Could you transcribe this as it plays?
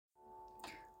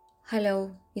Hello,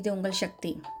 இது உங்கள் சக்தி.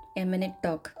 A minute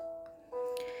talk.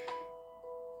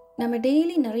 நம்ம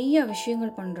டெய்லி நிறையா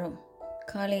விஷயங்கள் பண்ணுறோம்.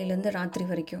 காலையிலேருந்து ராத்திரி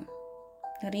வரைக்கும்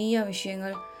நிறையா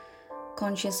விஷயங்கள்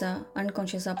கான்ஷியஸாக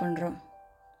அன்கான்ஷியஸாக பண்ணுறோம்.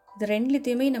 இது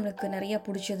ரெண்டுத்தையுமே நம்மளுக்கு நிறையா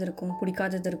பிடிச்சது இருக்கும்,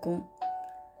 பிடிக்காதது இருக்கும்.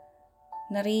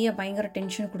 நிறைய பயங்கர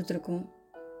டென்ஷன் கொடுத்துருக்கும்,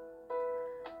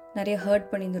 நிறைய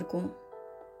ஹர்ட் பண்ணியிருந்திருக்கும்.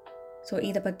 ஸோ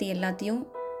இதை பற்றி எல்லாத்தையும்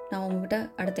நான் உங்கள்கிட்ட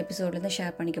அடுத்த எபிசோட்லேருந்து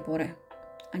ஷேர் பண்ணிக்க போகிறேன்.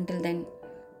 அன்டில் தென்,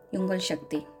 உங்கள்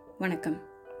சக்தி. வணக்கம்.